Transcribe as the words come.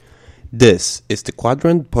This is the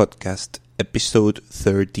Quadrant Podcast, episode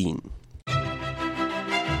 13.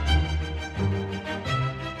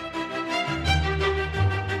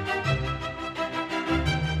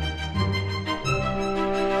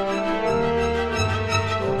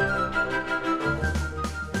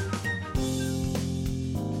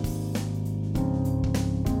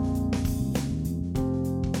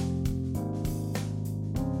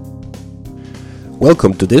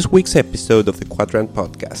 Welcome to this week's episode of the Quadrant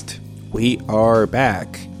Podcast. We are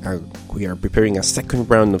back. We are preparing a second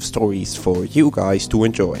round of stories for you guys to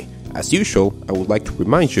enjoy. As usual, I would like to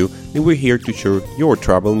remind you that we're here to share your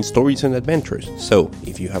traveling stories and adventures. So,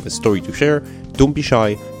 if you have a story to share, don't be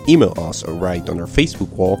shy, email us or write on our Facebook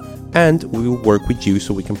wall, and we will work with you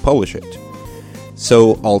so we can publish it.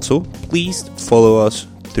 So, also, please follow us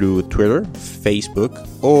through Twitter, Facebook,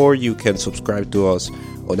 or you can subscribe to us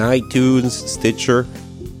on iTunes, Stitcher.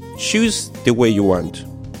 Choose the way you want.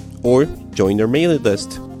 Or join our mailing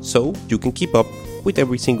list so you can keep up with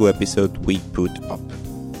every single episode we put up.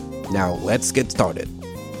 Now let's get started.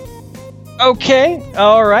 Okay,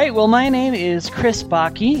 alright, well my name is Chris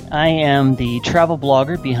Bakke. I am the travel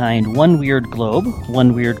blogger behind One Weird Globe,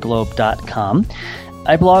 oneweirdglobe.com.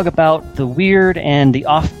 I blog about the weird and the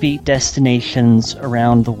offbeat destinations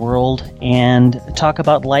around the world and talk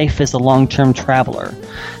about life as a long-term traveler.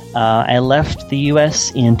 I left the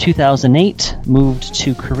U.S. in 2008, moved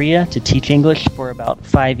to Korea to teach English for about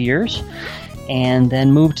 5 years, and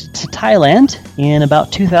then moved to Thailand in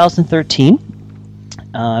about 2013.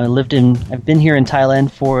 I've been here in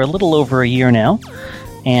Thailand for a little over a year now,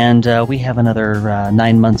 and we have another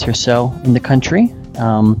 9 months or so in the country.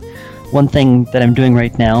 One thing that I'm doing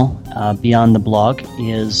right now, beyond the blog,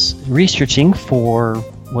 is researching for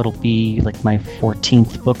what'll be like my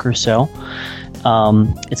 14th book or so.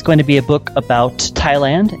 It's going to be a book about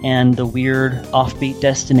Thailand and the weird offbeat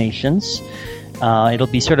destinations. It'll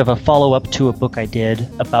be sort of a follow-up to a book I did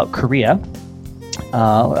about Korea.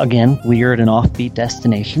 Again, weird and offbeat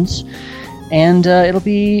destinations. And it'll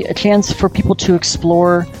be a chance for people to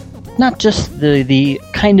explore not just the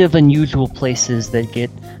kind of unusual places that get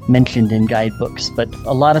mentioned in guidebooks, but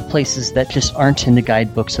a lot of places that just aren't in the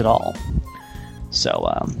guidebooks at all. So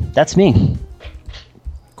that's me.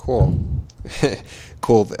 Cool.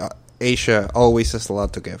 Cool. Asia always has a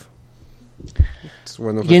lot to give. It's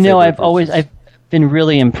one of I've been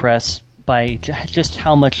really impressed by just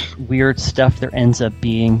how much weird stuff there ends up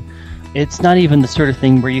being. It's not even the sort of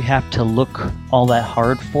thing where you have to look all that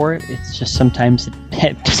hard for it. It's just sometimes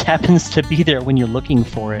it just happens to be there when you're looking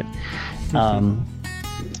for it.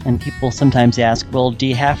 And people sometimes ask, well, do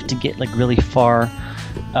you have to get like really far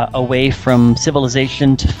away from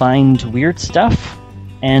civilization to find weird stuff?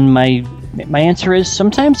 And my answer is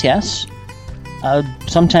sometimes yes,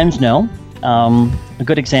 sometimes no. A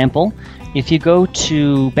good example, if you go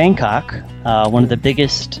to Bangkok, one of the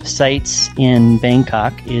biggest sites in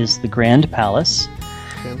Bangkok is the Grand Palace.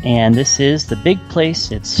 Okay. And this is the big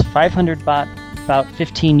place. It's 500 baht, about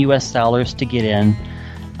 $15 US to get in.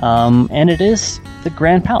 And it is the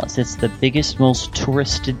Grand Palace. It's the biggest, most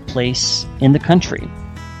touristed place in the country.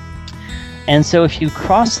 And so if you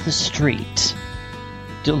cross the street,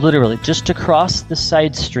 literally just across the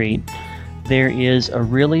side street, there is a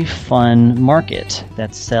really fun market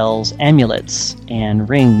that sells amulets and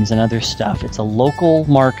rings and other stuff. It's a local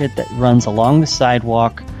market that runs along the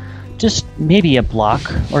sidewalk, just maybe a block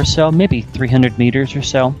or so, maybe 300 meters or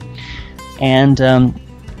so. And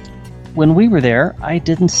when we were there, I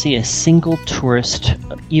didn't see a single tourist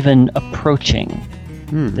even approaching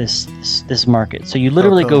this market. So you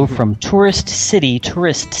literally go from tourist city,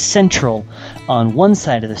 tourist central on one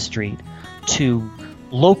side of the street to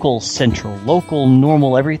local central, local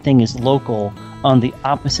normal, everything is local on the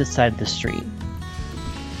opposite side of the street.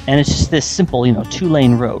 And it's just this simple,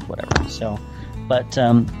 2-lane road, whatever. So, but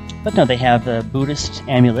no, they have Buddhist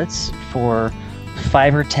amulets for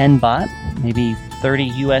 5 or 10 baht, maybe 30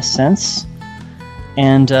 US cents.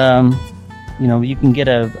 And, you can get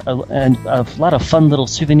a lot of fun little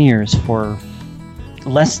souvenirs for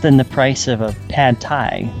less than the price of a pad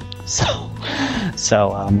thai. So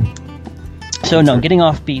no, getting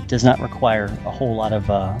offbeat does not require a whole lot of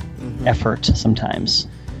effort sometimes.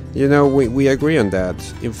 We agree on that.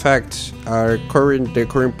 In fact, the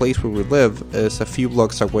current place where we live is a few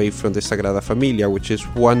blocks away from the Sagrada Familia, which is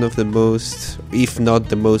one of the most, if not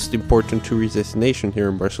the most important tourist destination here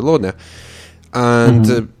in Barcelona.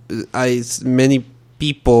 And many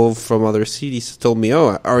people from other cities told me,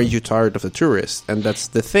 "Oh, aren't you tired of the tourists?" And that's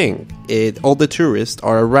the thing. All the tourists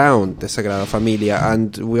are around the Sagrada Familia,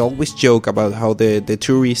 and we always joke about how the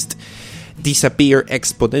tourists disappear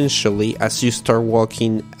exponentially as you start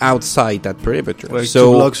walking outside that perimeter. Like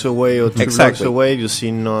so 2 blocks away or 2 Exactly. blocks away, you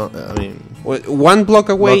see Well, 1 block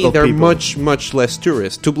away, lot of there are people. much less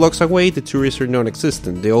tourists. 2 blocks away, the tourists are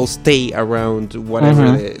non-existent. They all stay around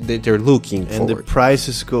whatever they're looking and for. the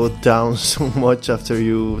prices go down so much after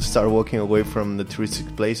you start walking away from the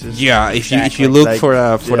touristic places. Yeah, if you Exactly. look Like, for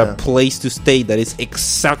a yeah. place to stay that is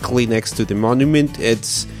exactly next to the monument,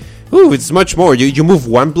 it's much more. You move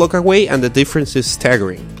 1 block away, and the difference is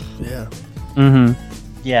staggering. Yeah.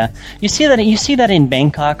 Yeah, you see that in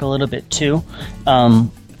Bangkok a little bit too.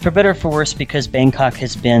 For better or for worse, because Bangkok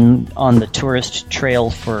has been on the tourist trail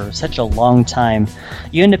for such a long time,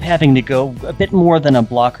 you end up having to go a bit more than a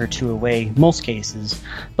block or 2 away, most cases.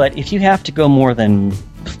 But if you have to go more than,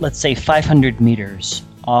 let's say, 500 meters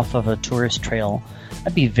off of a tourist trail,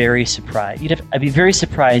 I'd be very surprised. I'd be very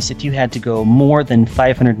surprised if you had to go more than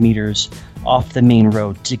 500 meters off the main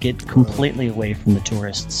road to get completely away from the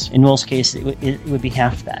tourists. In most cases, it would be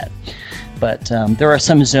half that. But there are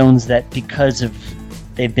some zones that, because of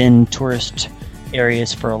they've been tourist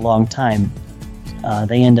areas for a long time,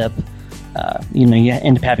 they end up, you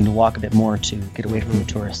end up having to walk a bit more to get away from the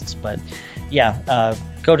tourists. But yeah,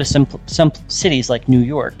 go to some cities like New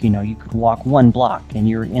York. You could walk 1 block and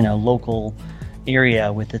you're in a local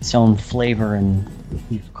area with its own flavor and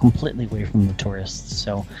you're completely away from the tourists.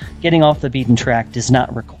 So getting off the beaten track does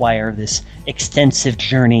not require this extensive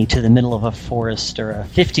journey to the middle of a forest or a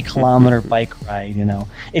 50-kilometer bike ride.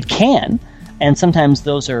 It can. And sometimes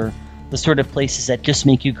those are the sort of places that just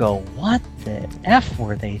make you go, what the F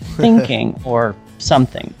were they thinking? Or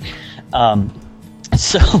something.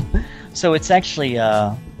 So it's actually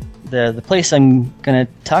the place I'm going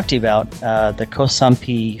to talk to you about, the Koh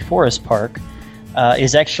Sampi Forest Park,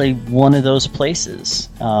 is actually one of those places.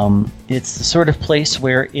 It's the sort of place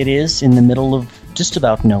where it is in the middle of just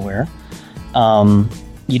about nowhere.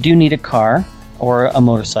 You do need a car or a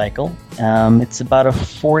motorcycle. It's about a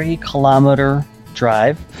 40-kilometer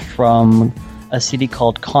drive from a city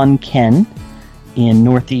called Khon Kaen in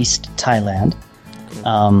northeast Thailand.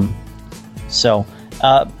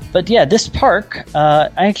 But yeah, this park, I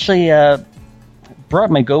actually brought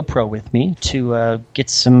my GoPro with me to get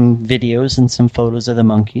some videos and some photos of the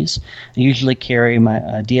monkeys. I usually carry my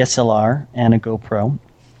DSLR and a GoPro.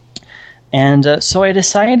 And so I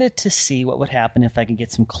decided to see what would happen if I could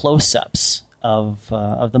get some close-ups of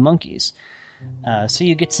the monkeys. So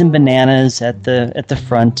you get some bananas at the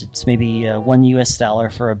front. It's maybe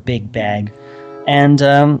 $1 for a big bag. And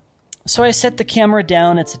so I set the camera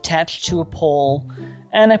down. It's attached to a pole.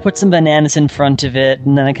 And I put some bananas in front of it.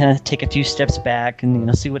 And then I kind of take a few steps back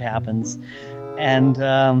and see what happens. And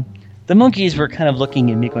the monkeys were kind of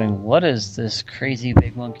looking at me going, what is this crazy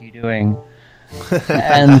big monkey doing?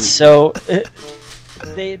 And so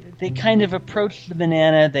they kind of approached the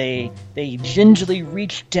banana. They gingerly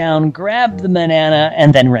reached down, grabbed the banana,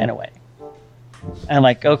 and then ran away. I'm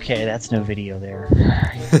like, okay, that's no video there.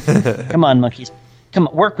 Come on, monkeys. Come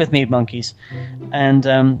on, work with me, monkeys. And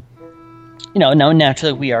now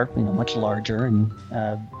naturally we are much larger and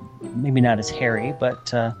maybe not as hairy,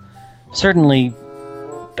 but certainly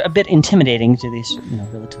a bit intimidating to these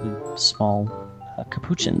relatively small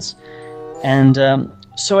capuchins. And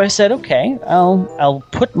so I said, okay, I'll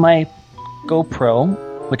put my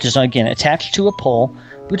GoPro, which is again attached to a pole.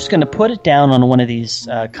 We're just going to put it down on one of these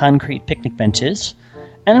concrete picnic benches,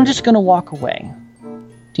 and I'm just going to walk away.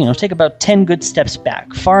 Take about 10 good steps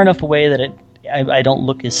back, far enough away that I don't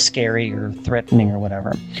look as scary or threatening or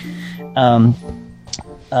whatever.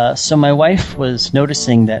 So my wife was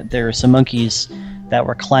noticing that there were some monkeys that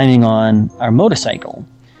were climbing on our motorcycle.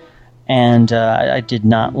 And I did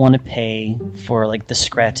not want to pay for the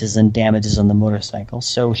scratches and damages on the motorcycle,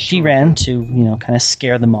 so she ran to kind of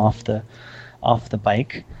scare them off the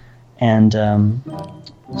bike, and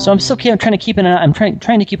so I'm still trying to keep an eye. I'm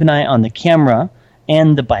trying to keep an eye on the camera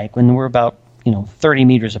and the bike when we're about 30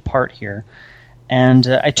 meters apart here, and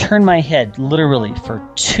I turn my head literally for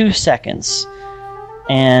 2 seconds,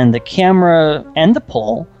 and the camera and the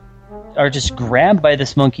pole are just grabbed by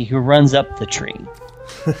this monkey who runs up the tree.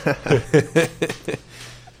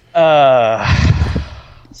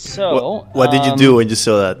 So what did you do when you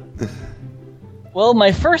saw that? Well,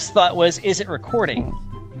 my first thought was, is it recording?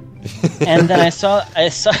 And then I saw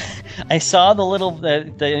the little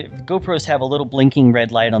the GoPros have a little blinking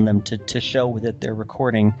red light on them to show that they're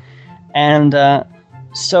recording, and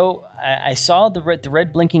so I saw the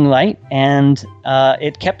red blinking light, and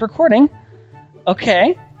it kept recording.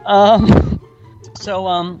 Okay.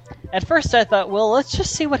 So at first I thought, well, let's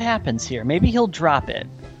just see what happens here. Maybe he'll drop it.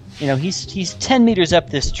 he's 10 meters up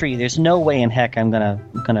this tree. There's no way in heck I'm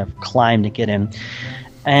gonna climb to get him.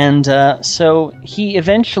 And so he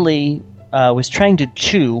eventually was trying to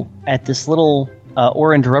chew at this little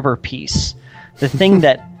orange rubber piece, the thing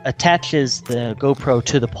that attaches the GoPro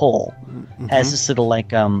to the pole. Has this little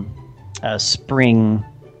like spring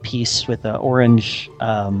piece with an orange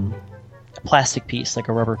plastic piece, like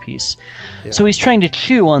a rubber piece. Yeah. So he's trying to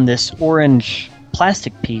chew on this orange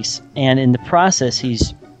plastic piece, and in the process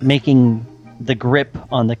he's making the grip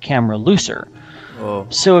on the camera looser. Oh.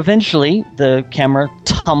 So eventually the camera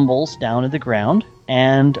tumbles down to the ground,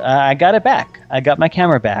 and I got it back. I got my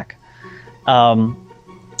camera back.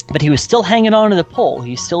 But he was still hanging on to the pole.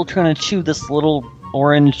 He's still trying to chew this little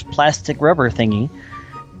orange plastic rubber thingy.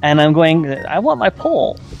 And I'm going, I want my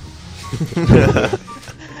pole.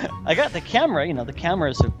 I got the camera. The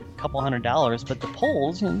camera's a couple $100, but the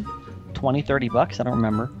pole's $20-$30. I don't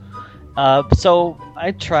remember. So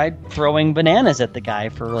I tried throwing bananas at the guy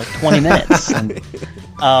for like 20 minutes. And,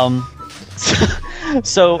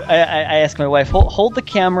 so I asked my wife, hold the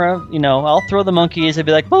camera. I'll throw the monkeys. I'd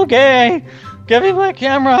be like, okay, give me my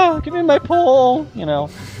camera, give me my pole.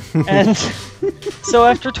 And so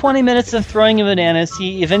after 20 minutes of throwing bananas,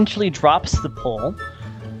 he eventually drops the pole,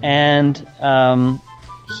 and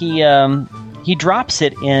he drops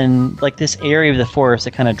it in like this area of the forest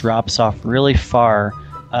that kind of drops off really far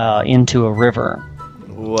into a river.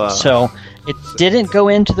 Wow. So it didn't go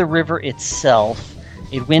into the river itself.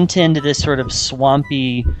 It went into this sort of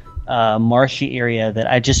swampy, marshy area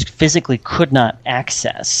that I just physically could not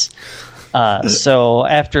access. So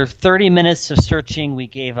after 30 minutes of searching, we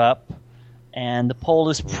gave up, and the pole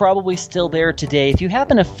is probably still there today. If you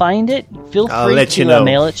happen to find it, feel free to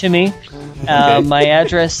mail it to me. My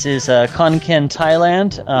address is Khon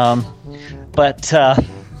Thailand.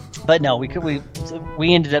 But no, I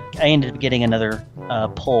ended up getting another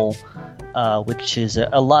pole, which is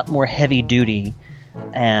a lot more heavy duty.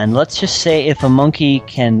 And let's just say if a monkey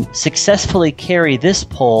can successfully carry this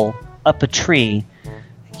pole up a tree,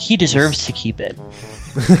 he deserves to keep it.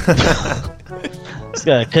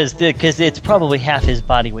 Because it's probably half his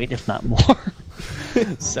body weight, if not more.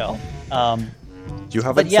 So, you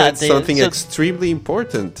haven't said something extremely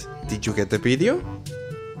important. Did you get the video?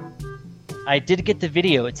 I did get the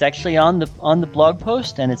video. It's actually on the blog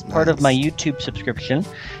post, and it's part of my YouTube subscription.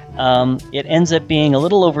 It ends up being a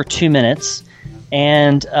little over 2 minutes,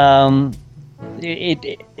 and I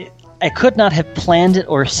could not have planned it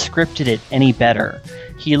or scripted it any better.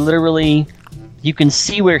 He literally, you can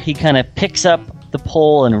see where he kind of picks up the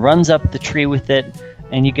pole and runs up the tree with it,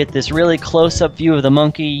 and you get this really close-up view of the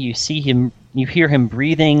monkey. You see him, you hear him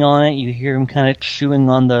breathing on it, you hear him kind of chewing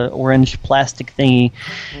on the orange plastic thingy,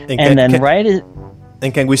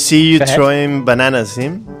 And can we see you throwing bananas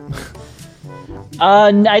in?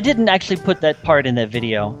 I didn't actually put that part in that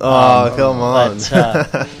video. Oh, come on.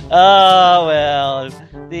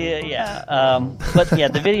 But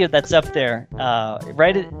the video that's up there,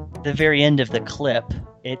 right at the very end of the clip,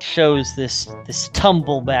 it shows this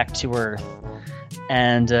tumble back to earth,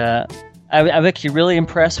 and I'm actually really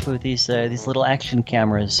impressed with these little action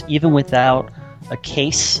cameras. Even without a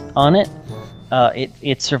case on it,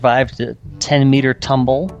 it survived a 10-meter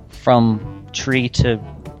tumble from tree to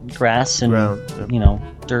grass and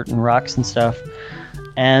dirt and rocks and stuff,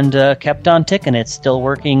 and kept on ticking. It's still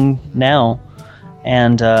working now,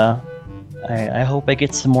 and I hope I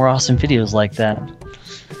get some more awesome videos like that.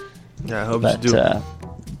 Yeah, I hope you do.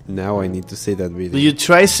 Now I need to see that video. Will you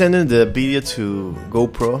try sending the video to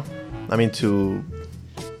GoPro? I mean to...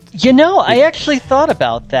 I actually thought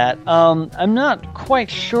about that. I'm not quite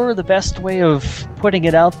sure the best way of putting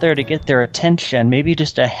it out there to get their attention. Maybe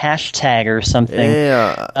just a hashtag or something.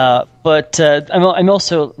 Yeah. But I'm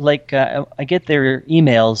also like I get their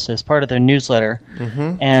emails as part of their newsletter,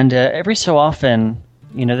 and every so often,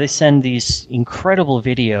 they send these incredible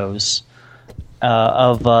videos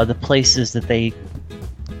of the places that they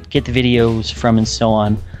get the videos from and so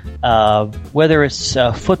on. Whether it's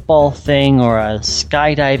a football thing or a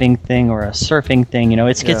skydiving thing or a surfing thing,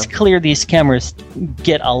 it's clear these cameras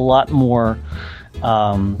get a lot more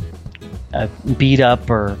beat up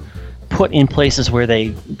or put in places where they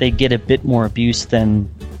get a bit more abuse than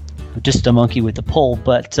just a monkey with a pole.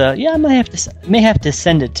 But I may have to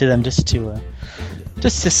send it to them just to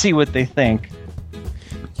see what they think.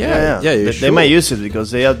 They might use it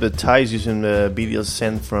because they advertise using the videos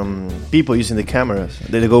sent from people using the cameras,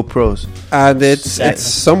 the GoPros, and it's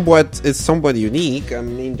somewhat unique. I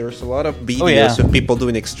mean, there's a lot of videos of people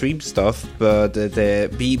doing extreme stuff, but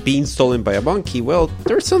being stolen by a monkey. Well,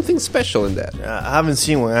 there's something special in that. I haven't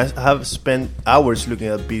seen one. I have spent hours looking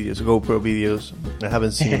at videos, GoPro videos. I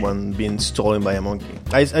haven't seen one being stolen by a monkey.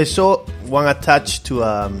 I saw one attached to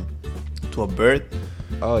a bird.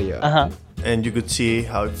 Oh yeah. And you could see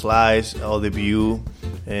how it flies, all the view,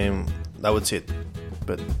 and that was it.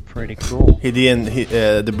 But pretty cool.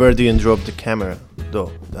 The bird didn't drop the camera,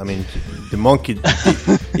 though. I mean, the monkey.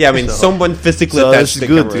 Someone physically attached the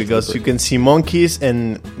camera. That's good because you can see monkeys,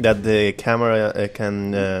 and that the camera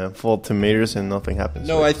can fall 10 meters and nothing happens.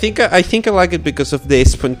 No, I think I like it because of the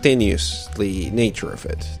spontaneously nature of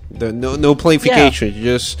it. No planification.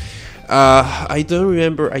 Just I don't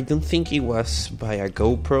remember. I don't think it was by a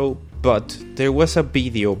GoPro. But there was a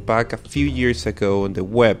video back a few years ago on the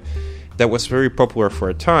web that was very popular for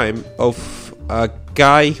a time of a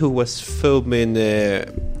guy who was filming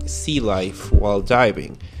sea life while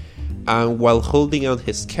diving. And while holding out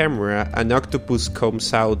his camera, an octopus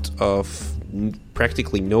comes out of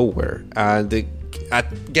practically nowhere and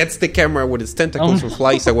gets the camera with its tentacles and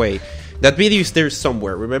flies away. That video is there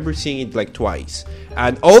somewhere. Remember seeing it like twice.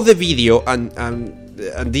 And all the video, and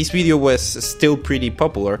this video was still pretty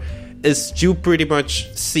popular, is you pretty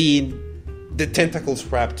much seeing the tentacles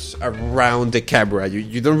wrapped around the camera.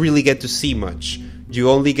 You don't really get to see much. You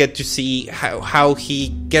only get to see how he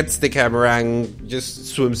gets the camera and just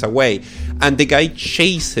swims away. And the guy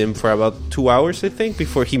chased him for about 2 hours, I think,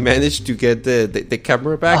 before he managed to get the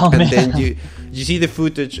camera back. Then you see the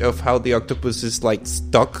footage of how the octopus is like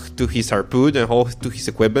stuck to his harpoon and to his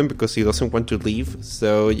equipment because he doesn't want to leave.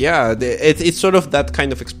 So yeah, it's sort of that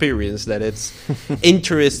kind of experience that it's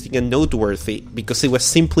interesting and noteworthy because it was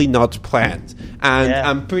simply not planned. And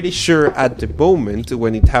I'm pretty sure at the moment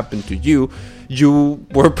when it happened to you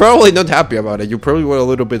were probably not happy about it. You probably were a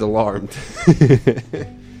little bit alarmed.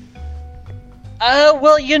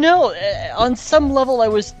 Well, on some level, I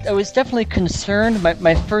was definitely concerned.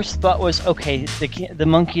 My first thought was, okay, the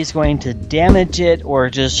monkey is going to damage it or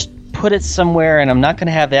just put it somewhere, and I'm not going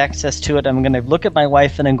to have access to it. I'm going to look at my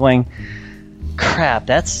wife, and I'm going, crap,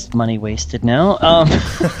 that's money wasted now.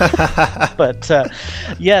 But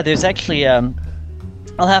there's actually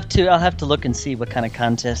I'll have to look and see what kind of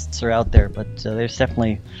contests are out there. But there's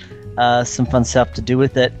definitely some fun stuff to do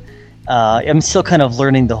with it. I'm still kind of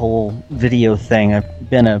learning the whole video thing. I've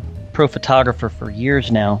been a pro photographer for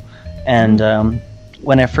years now, and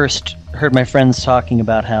when I first heard my friends talking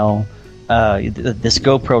about how this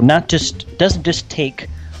GoPro doesn't just take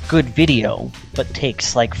good video, but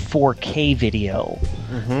takes like 4K video,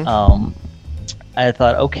 I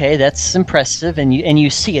thought, okay, that's impressive, and you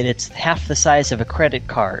see it. It's half the size of a credit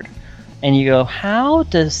card, and you go, how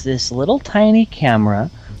does this little tiny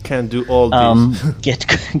camera can do all these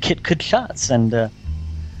get good shots? And I've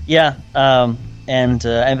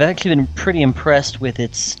actually been pretty impressed with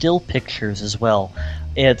its still pictures as well.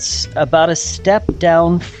 It's about a step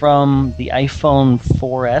down from the iPhone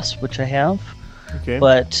 4S, which I have. Okay.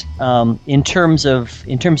 But in terms of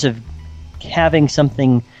having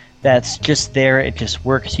something that's just there, it just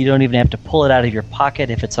works. You don't even have to pull it out of your pocket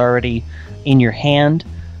if it's already in your hand.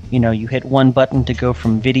 You hit one button to go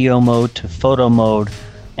from video mode to photo mode,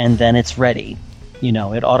 and then it's ready.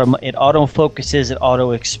 It auto focuses, it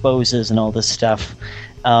auto exposes, and all this stuff.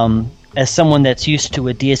 As someone that's used to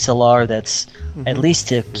a DSLR that's at least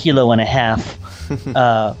 1.5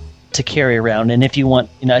 kilos to carry around, and if you want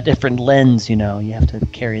a different lens, you have to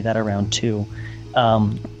carry that around too.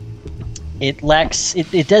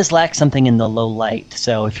 It does lack something in the low light.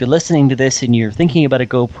 So if you're listening to this and you're thinking about a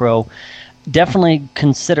GoPro, definitely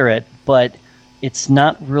consider it, but it's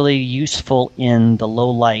not really useful in the low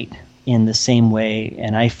light in the same way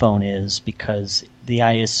an iPhone is, because the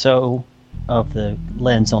ISO of the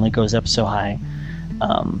lens only goes up so high.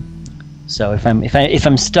 So if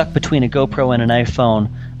I'm stuck between a GoPro and an iPhone,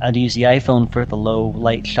 I'd use the iPhone for the low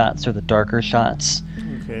light shots or the darker shots,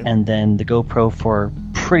 and then the GoPro for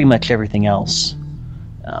pretty much everything else.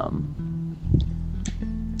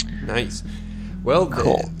 Nice. Well,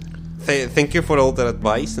 cool. Thank you for all that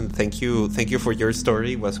advice, and thank you for your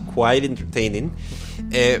story. It was quite entertaining.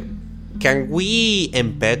 Can we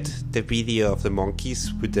embed the video of the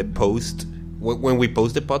monkeys with the post when we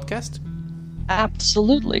post the podcast?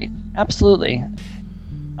 Absolutely.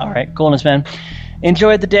 All right, coolness, man.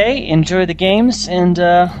 Enjoy the day, enjoy the games, and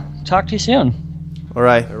talk to you soon. All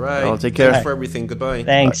right. I'll take care. Thanks for everything. Goodbye.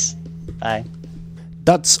 Thanks. Bye.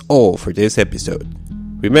 That's all for this episode.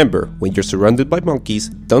 Remember, when you're surrounded by monkeys,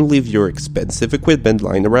 don't leave your expensive equipment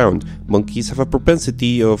lying around. Monkeys have a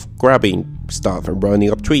propensity of grabbing stuff and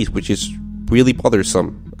running up trees, which is really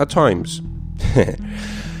bothersome at times.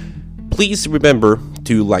 Please remember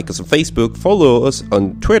to like us on Facebook, follow us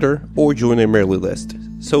on Twitter, or join our mailing list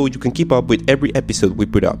so you can keep up with every episode we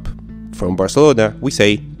put up. From Barcelona, we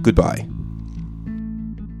say goodbye.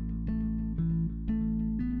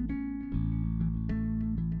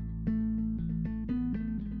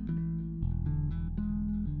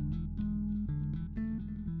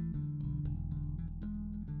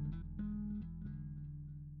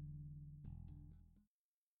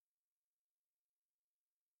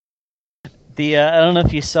 I don't know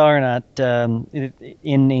if you saw or not.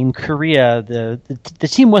 In Korea, the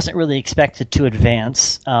team wasn't really expected to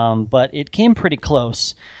advance, but it came pretty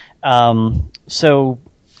close. So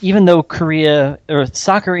even though Korea or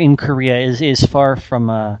soccer in Korea is far from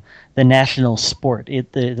the national sport,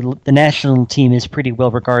 the national team is pretty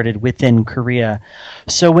well regarded within Korea.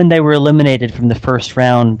 So when they were eliminated from the first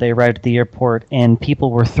round, they arrived at the airport and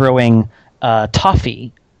people were throwing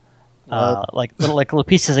toffee. Like little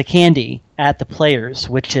pieces of candy at the players,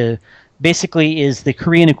 which basically is the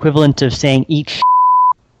Korean equivalent of saying "eat."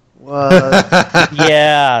 What?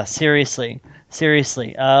 Yeah, seriously.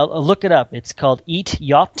 Look it up. It's called "Eat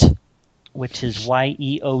Yacht," which is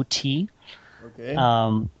YEOT. Okay.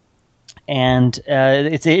 And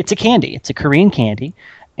it's a candy. It's a Korean candy,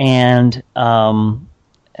 and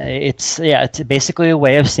it's basically a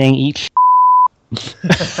way of saying "eat."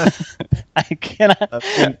 I cannot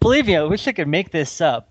believe me. I wish I could make this up.